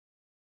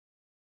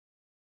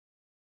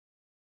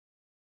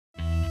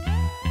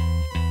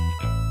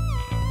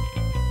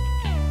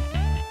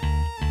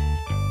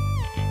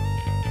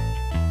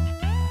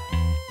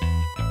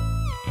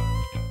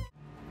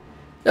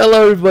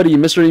Hello everybody,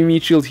 Mr.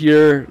 Meatshield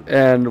here,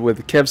 and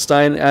with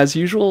KevStein as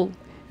usual.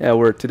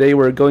 Today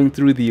we're going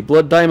through the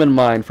Blood Diamond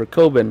Mine for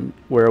Kobin,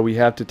 where we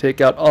have to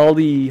take out all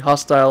the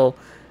hostiles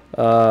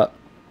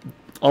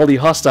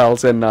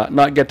and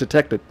not get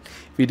detected.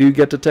 If we do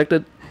get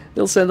detected,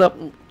 they'll send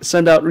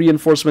out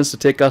reinforcements to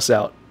take us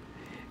out.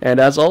 And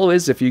as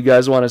always, if you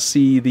guys want to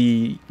see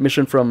the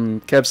mission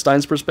from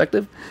KevStein's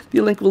perspective,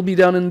 the link will be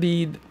down in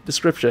the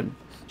description.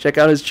 Check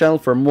out his channel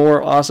for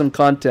more awesome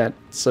content,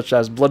 such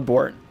as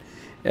Bloodborne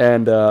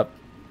and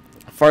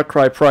Far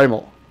Cry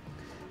Primal.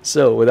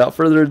 So, without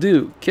further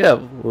ado,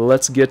 Kev,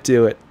 let's get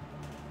to it.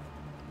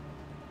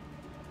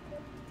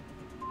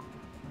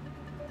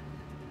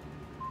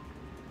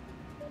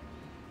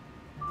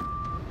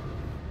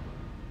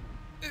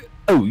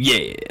 Oh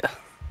yeah!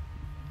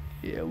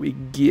 Here we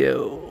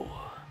go.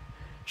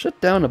 Shut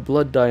down a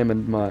blood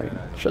diamond mine.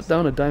 Shut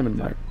down a diamond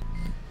mine.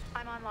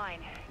 I'm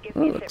online. Give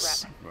Oh, me a looks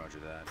sit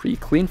rep. pretty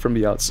clean from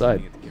the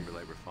outside.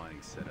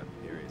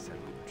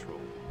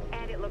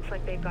 And it looks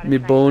like they've got a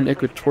Mibone,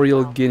 sniper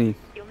Equatorial position as well. Guinea.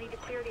 You'll need to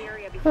clear the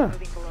area before Huh.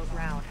 moving below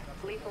ground.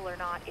 Lethal or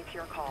not, it's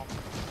your call.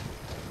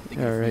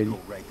 Alrighty.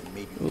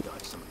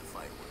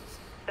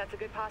 That's a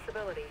good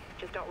possibility.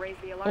 Just don't raise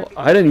the alarm. Oh,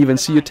 I didn't even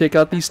see you take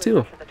out these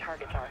two. The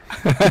targets are.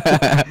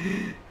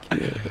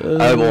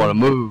 I don't want to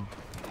move.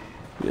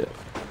 Yeah.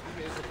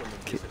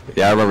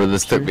 Yeah, I remember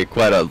this took me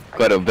quite a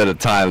bit of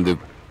time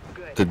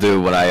to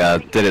do when I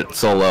did it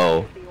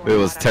solo. It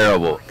was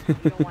terrible.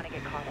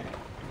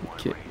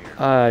 Okay.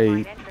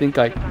 I think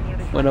I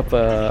went up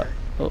a...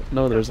 Oh,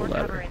 no, there's a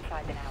ladder.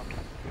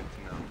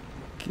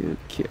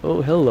 Okay.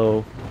 Oh,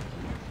 hello.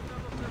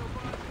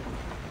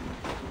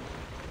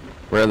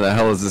 Where the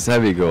hell is this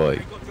heavy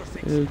going?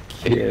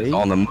 Okay. It's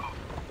on the move.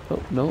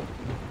 Oh, no.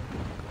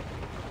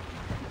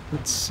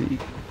 Let's see.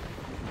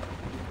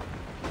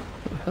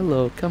 Oh,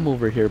 hello, come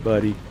over here,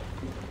 buddy.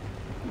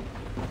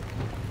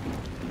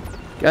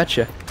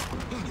 Gotcha.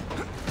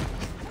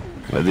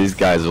 But these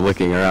guys are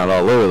looking around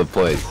all over the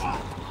place.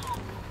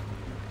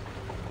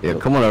 Yeah,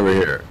 come on over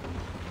here.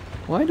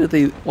 Why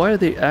are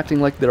they acting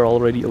like they're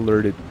already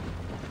alerted?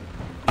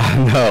 I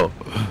know.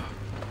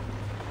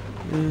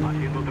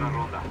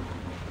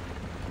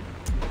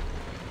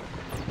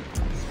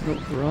 No,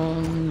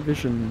 wrong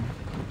vision.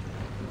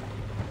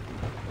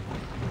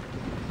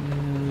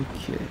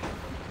 Okay.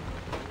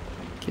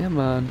 Come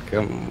on.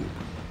 Come.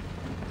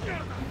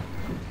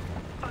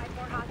 5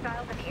 more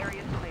hostiles and the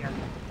area's clear.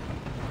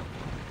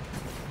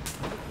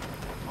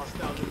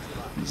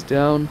 He's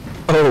down.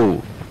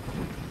 Oh.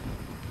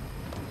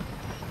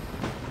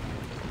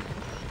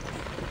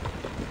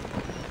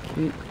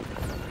 Okay.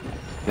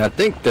 Yeah, I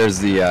think there's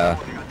the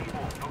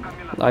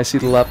I see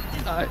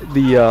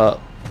the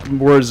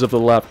words of the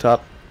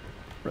laptop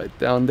right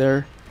down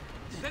there.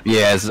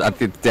 yeah, I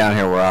think down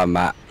here where I'm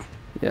at.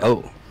 Yeah.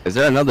 Oh, is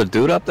there another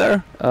dude up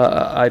there?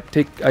 I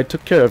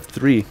took care of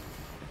 3.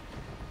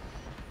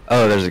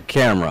 Oh, there's a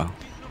camera.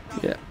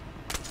 Yeah.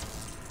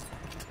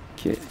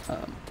 Okay.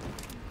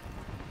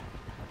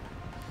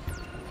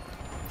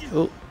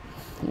 Oh,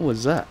 what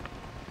was that?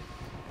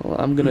 Well,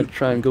 I'm gonna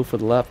try and go for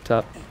the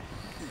laptop.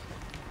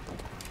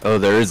 Oh,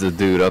 there is a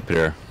dude up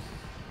here.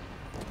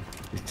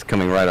 He's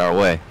coming right our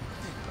way.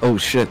 Oh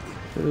shit.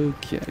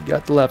 Okay, I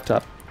got the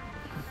laptop.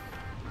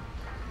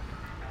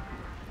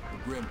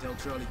 Grim, tell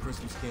Charlie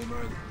Christmas came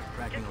early.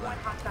 Cracking a One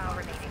hostile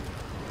remaining.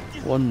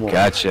 One more.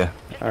 Gotcha.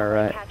 Just All don't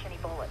right. catch any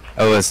bullets.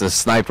 Oh, it's a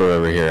sniper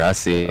over here. I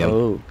see him.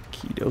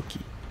 Okie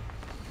dokie.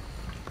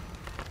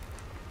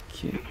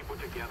 Okay.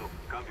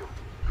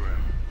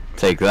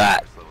 Take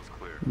that.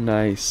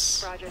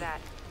 Nice. Roger that.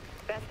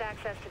 Best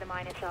access to the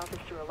mine itself is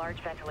through a large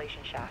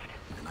ventilation shaft.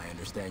 And I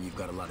understand you've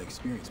got a lot of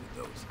experience with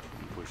those.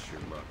 Push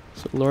your luck.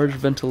 So large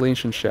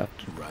ventilation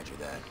shaft. Roger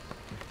that.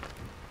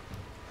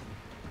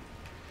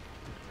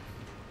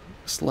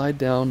 Slide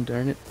down,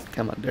 darn it.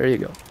 Come on, there you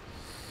go.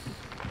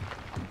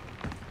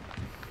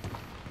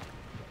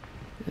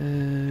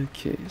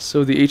 Okay,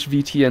 so the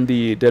HVT and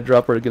the dead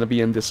dropper are gonna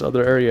be in this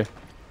other area.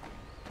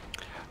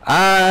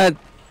 I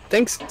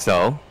think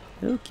so.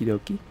 Okie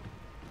dokie.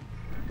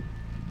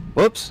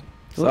 Whoops.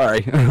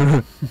 Sorry.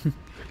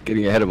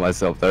 Getting ahead of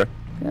myself there.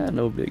 Yeah,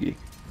 no biggie.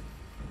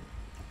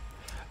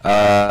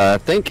 I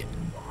think.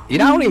 You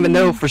know, I don't even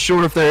know for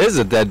sure if there is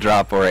a dead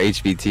drop or a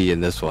HVT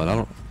in this one. I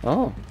don't.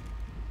 Oh,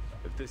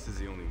 If this is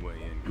the only way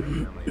in,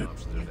 how many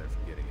options are there for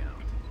getting out?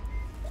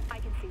 I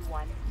can see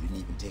one. You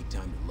didn't even take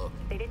time to look.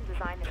 They didn't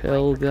design the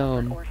Hell device for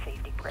comfort down. or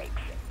safety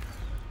brakes.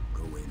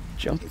 Go in.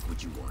 Jump. Take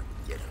what you want.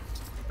 Get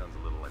out. Sounds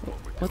a little like what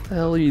we're what the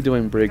hell are you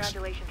doing, Briggs?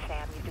 Congratulations,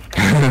 Sam. You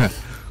discovered it.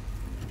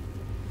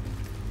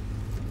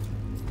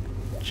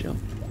 Jump.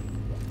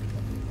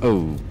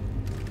 Oh.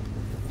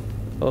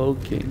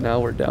 Okay, now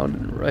we're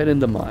down right in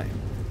the mine.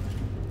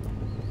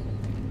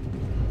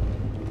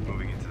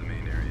 moving into the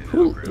main area.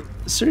 Who,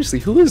 seriously,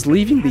 who is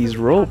leaving these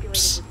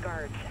ropes? With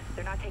guards.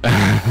 They're not taking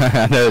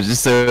I know,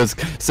 just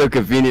so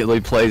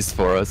conveniently placed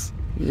for us.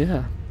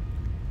 Yeah.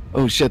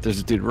 Oh shit, there's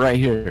a dude right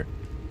here.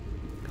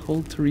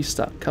 Hold to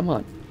restock. Come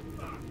on.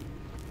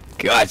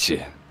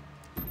 Gotcha.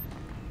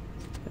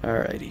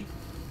 Alrighty.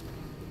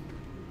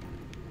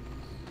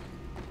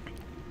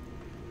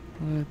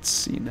 Let's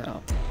see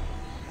now.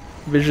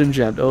 Vision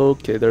jammed.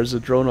 Okay, there's a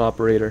drone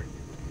operator.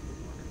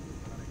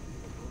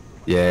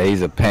 Yeah,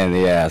 he's a pain in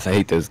the ass. I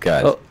hate those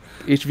guys. Oh,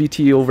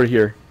 HVT over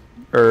here.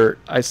 Or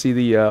I see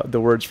the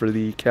words for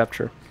the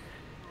capture.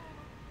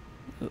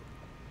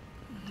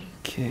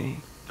 Okay.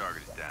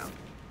 Target is down.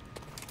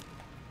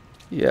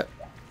 Yeah.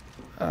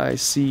 I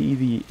see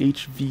the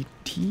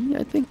HVT,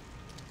 I think.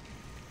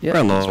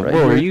 Yeah, Where it's right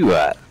where here. are you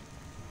at?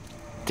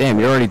 Damn,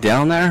 you're already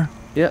down there?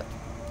 Yeah.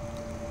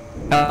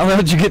 How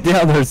did you get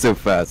down there so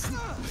fast?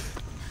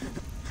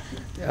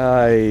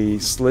 I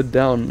slid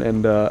down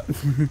and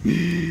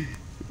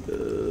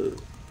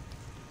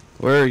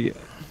Where are you?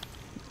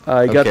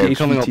 I got the I'm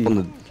coming up HVT. on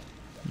the.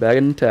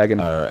 Bagging and tagging.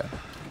 Alright.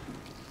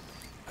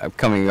 I'm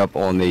coming up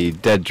on the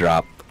dead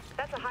drop.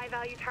 That's a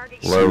high-value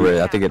target.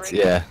 Where I think it's,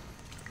 yeah.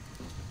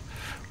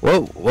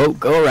 Whoa, whoa,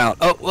 go around.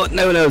 Oh, well,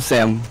 no,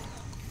 Sam.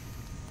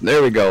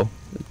 There we go.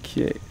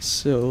 Okay,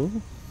 so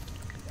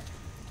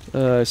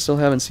I still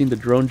haven't seen the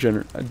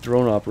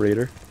drone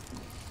operator.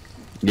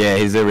 Yeah,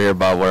 he's over here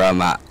about where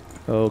I'm at.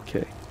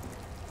 Okay.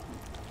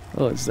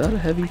 Oh, is that a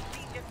heavy?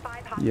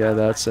 Yeah,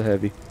 that's a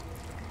heavy.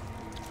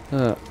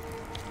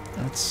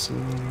 That's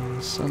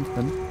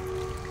something.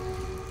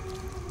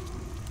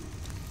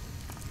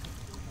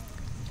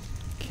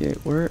 Okay,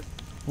 where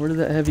did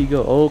that heavy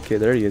go? Oh, okay,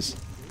 there he is.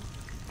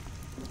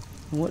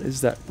 What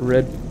is that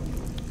red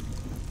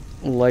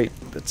light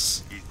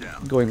that's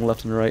going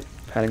left and right,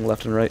 panning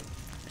left and right?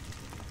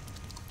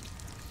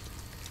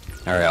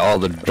 Alright, all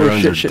the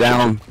drones are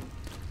down.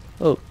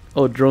 Oh,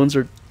 drones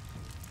are...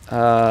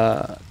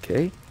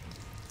 okay.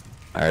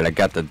 Alright, I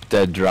got the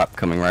dead drop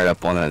coming right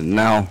up on it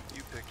now.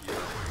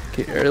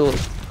 Okay, aerial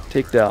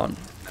takedown.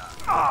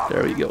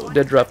 There we go.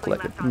 Dead drop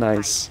collected.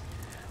 Nice.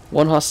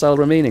 One hostile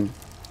remaining.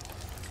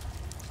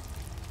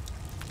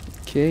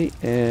 Okay,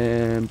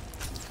 and...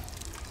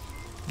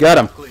 got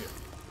him!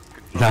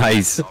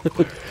 Nice.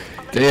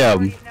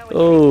 Damn.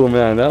 Oh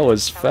man, that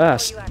was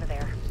fast.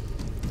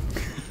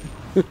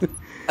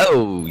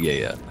 Oh,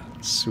 yeah.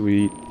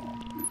 Sweet.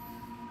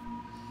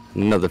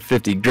 Another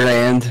 50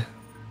 grand.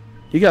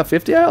 You got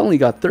 50? I only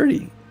got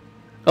 30.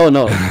 Oh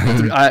no.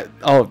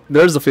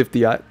 There's the 50.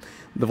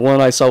 The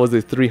one I saw was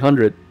the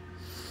 300.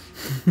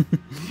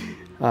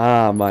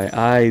 Ah, my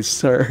eyes,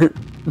 sir.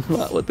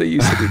 Not what they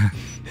used to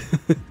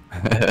be.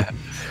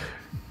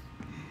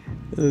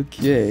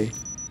 Okay.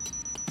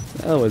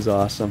 That was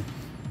awesome.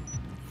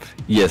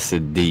 Yes,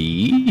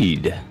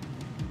 indeed.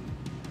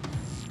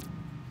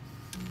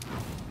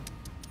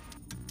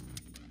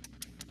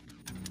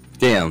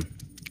 Damn.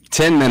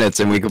 10 minutes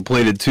and we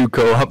completed 2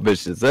 co-op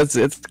missions.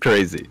 It's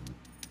crazy.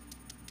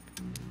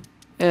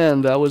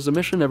 And that was the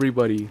mission,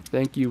 everybody.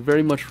 Thank you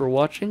very much for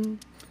watching.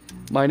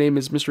 My name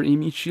is Mr.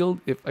 Meatshield.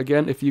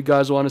 If you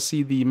guys want to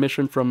see the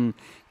mission from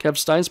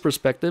KevStein's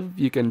perspective,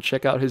 you can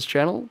check out his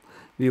channel.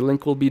 The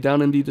link will be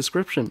down in the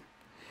description.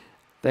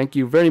 Thank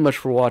you very much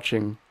for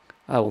watching.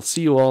 I will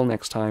see you all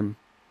next time.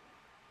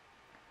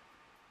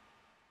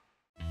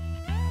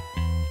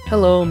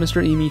 Hello,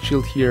 Mr.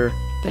 Meatshield here.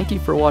 Thank you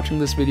for watching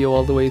this video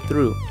all the way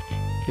through.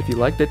 If you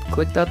liked it,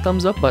 click that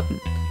thumbs up button.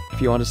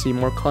 If you want to see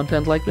more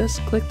content like this,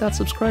 click that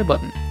subscribe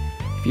button.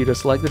 If you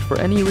disliked it for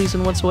any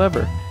reason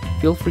whatsoever,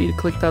 feel free to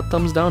click that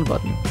thumbs down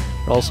button.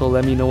 But also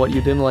let me know what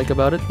you didn't like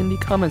about it in the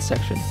comment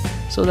section,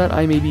 so that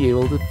I may be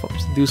able to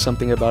do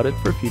something about it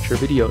for future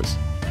videos.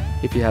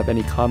 If you have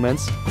any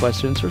comments,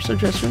 questions, or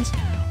suggestions,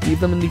 leave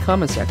them in the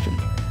comment section.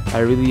 I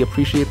really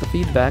appreciate the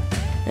feedback,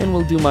 and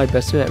will do my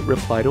best to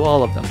reply to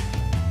all of them.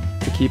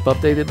 To keep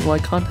updated with my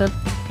content,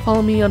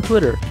 follow me on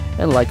Twitter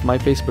and like my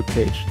Facebook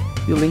page.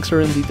 The links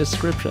are in the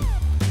description.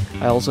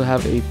 I also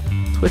have a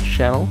Twitch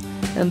channel,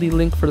 and the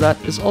link for that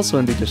is also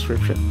in the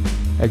description.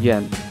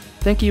 Again,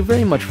 thank you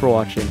very much for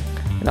watching,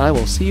 and I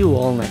will see you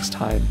all next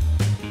time.